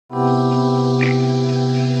Hey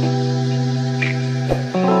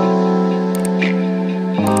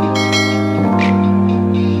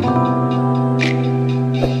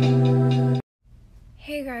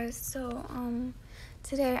guys, so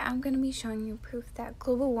today I'm going to be showing you proof that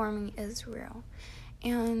global warming is real.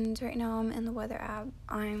 And right now I'm in the weather app.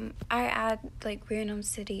 I add like random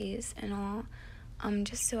cities and all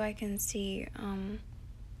just so I can see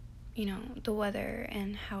the weather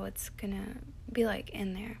and how it's going to be like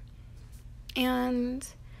in there. And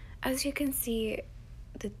as you can see,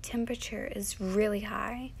 the temperature is really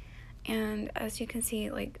high. And as you can see,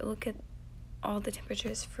 like, look at all the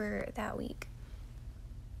temperatures for that week.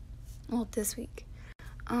 Well, this week.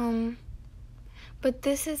 But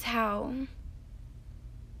this is how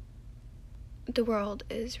the world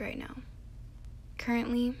is right now,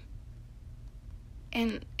 currently.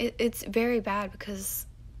 And it's very bad because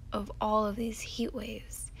of all of these heat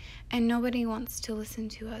waves. And nobody wants to listen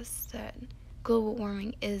to us that global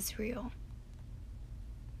warming is real.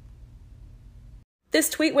 This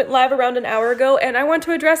tweet went live around an hour ago, and I want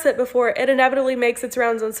to address it before it inevitably makes its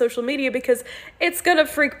rounds on social media because it's gonna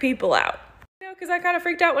freak people out. Because I kind of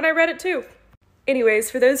freaked out when I read it too. Anyways,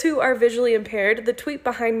 for those who are visually impaired, the tweet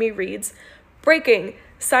behind me reads, "Breaking.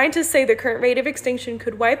 Scientists say the current rate of extinction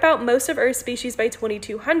could wipe out most of Earth's species by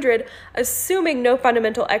 2200, assuming no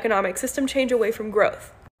fundamental economic system change away from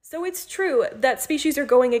growth." So it's true that species are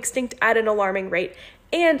going extinct at an alarming rate,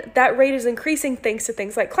 and that rate is increasing thanks to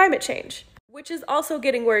things like climate change, which is also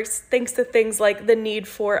getting worse thanks to things like the need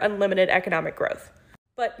for unlimited economic growth.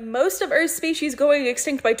 But most of Earth's species going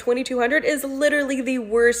extinct by 2200 is literally the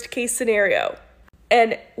worst case scenario.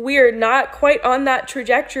 And we are not quite on that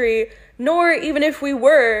trajectory, nor even if we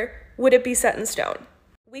were, would it be set in stone.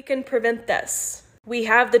 We can prevent this. We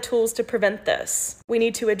have the tools to prevent this. We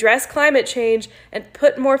need to address climate change and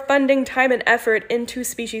put more funding, time, and effort into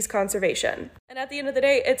species conservation. And at the end of the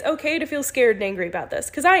day, it's okay to feel scared and angry about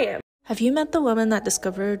this, because I am. Have you met the woman that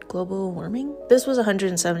discovered global warming? This was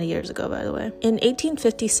 170 years ago, by the way. In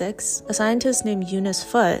 1856, a scientist named Eunice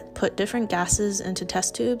Foote put different gases into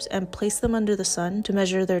test tubes and placed them under the sun to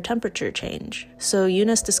measure their temperature change. So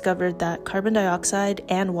Eunice discovered that carbon dioxide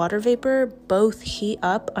and water vapor both heat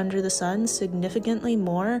up under the sun significantly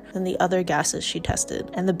more than the other gases she tested.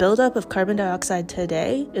 And the buildup of carbon dioxide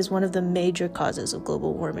today is one of the major causes of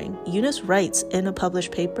global warming. Eunice writes in a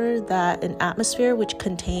published paper that an atmosphere which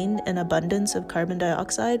contained an abundance of carbon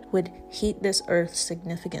dioxide would heat this earth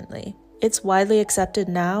significantly. It's widely accepted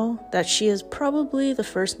now that she is probably the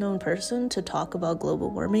first known person to talk about global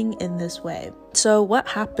warming in this way. So what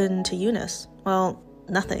happened to Eunice? Well,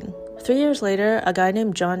 nothing. 3 years later, a guy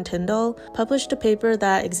named John Tyndall published a paper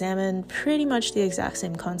that examined pretty much the exact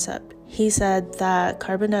same concept. He said that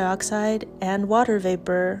carbon dioxide and water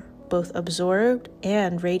vapor both absorbed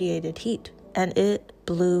and radiated heat, and it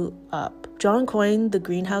blew up. John coined the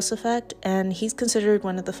greenhouse effect, and he's considered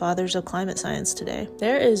one of the fathers of climate science today.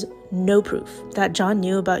 There is no proof that John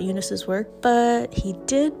knew about Eunice's work, but he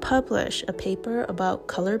did publish a paper about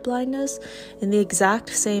color blindness in the exact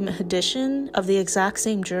same edition of the exact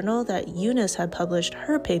same journal that Eunice had published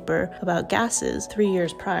her paper about gases 3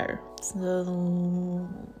 years prior.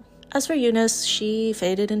 As for Eunice, she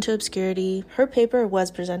faded into obscurity. Her paper was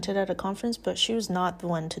presented at a conference, but she was not the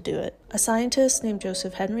one to do it. A scientist named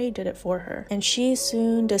Joseph Henry did it for her, and she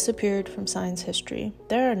soon disappeared from science history.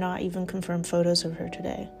 There are not even confirmed photos of her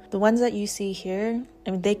today. The ones that you see here,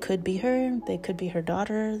 they could be her, they could be her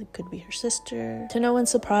daughter, they could be her sister. To no one's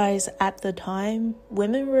surprise, at the time,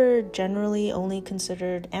 women were generally only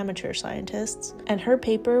considered amateur scientists, and her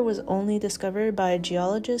paper was only discovered by a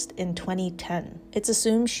geologist in 2010. It's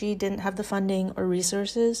assumed she didn't have the funding or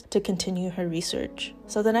resources to continue her research.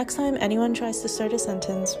 So the next time anyone tries to start a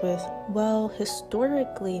sentence with, well,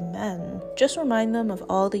 historically men, just remind them of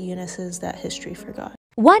all the Eunices that history forgot.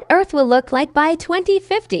 What Earth will look like by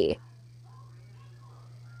 2050.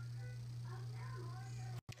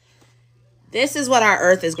 This is what our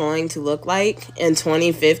Earth is going to look like in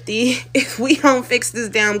 2050 if we don't fix this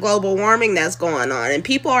damn global warming that's going on. And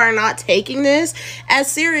people are not taking this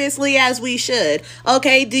as seriously as we should.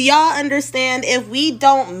 Okay, do y'all understand if we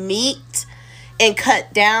don't meet and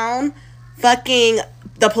cut down fucking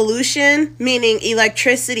the pollution, meaning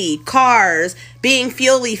electricity, cars, being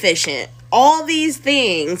fuel efficient, all these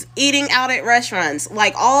things, eating out at restaurants,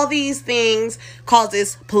 like all these things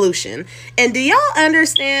causes pollution. And do y'all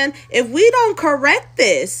understand, if we don't correct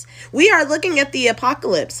this, we are looking at the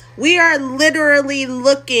apocalypse. We are literally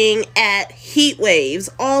looking at heat waves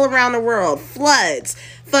all around the world, floods,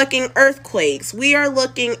 fucking earthquakes. We are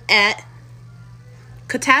looking at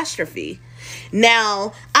catastrophe.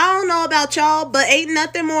 Now, I don't know about y'all, but ain't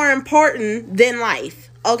nothing more important than life.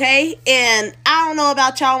 Okay? And I don't know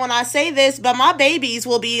about y'all when I say this, but my babies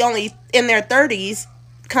will be only in their 30s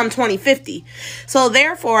come 2050. So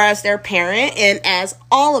therefore, as their parent and as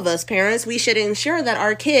all of us parents, we should ensure that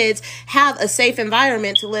our kids have a safe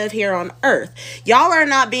environment to live here on earth. Y'all are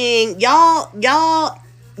not being, y'all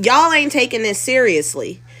ain't taking this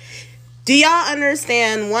seriously. Do y'all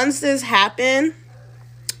understand once this happen,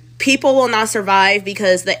 people will not survive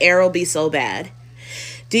because the air will be so bad?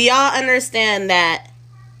 Do y'all understand that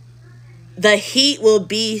the heat will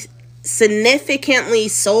be significantly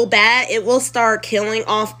so bad it will start killing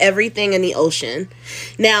off everything in the ocean?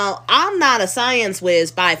 Now, I'm not a science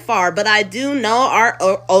whiz by far, but I do know our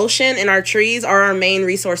ocean and our trees are our main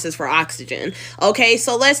resources for oxygen. Okay,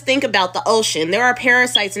 so let's think about the ocean. There are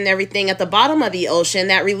parasites and everything at the bottom of the ocean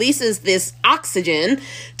that releases this oxygen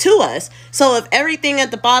to us. So if everything at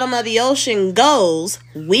the bottom of the ocean goes,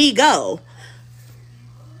 we go.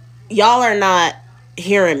 Y'all are not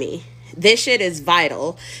hearing me. This shit is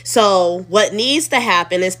vital. So what needs to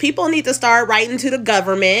happen is people need to start writing to the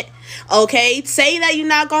government. Okay, say that you're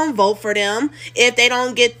not gonna vote for them if they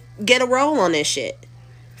don't get a roll on this shit.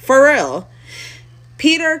 For real.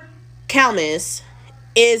 Peter Kalmus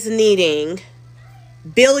is needing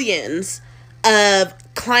billions of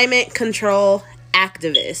climate control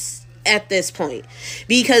activists at this point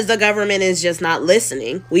because the government is just not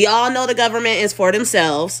listening. We all know the government is for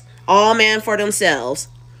themselves, all man for themselves.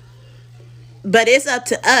 But it's up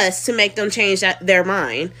to us to make them change their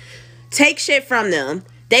mind. Take shit from them.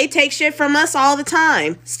 They take shit from us all the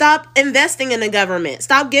time. Stop investing in the government.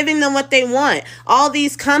 Stop giving them what they want. All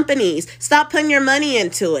these companies, stop putting your money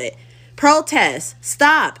into it. Protest.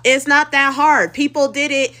 Stop. It's not that hard. People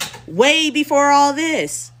did it way before all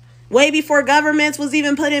this. Way before governments was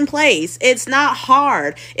even put in place. It's not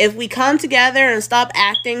hard. If we come together and stop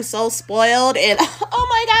acting so spoiled and, oh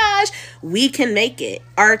my gosh, we can make it.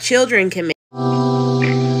 Our children can make it.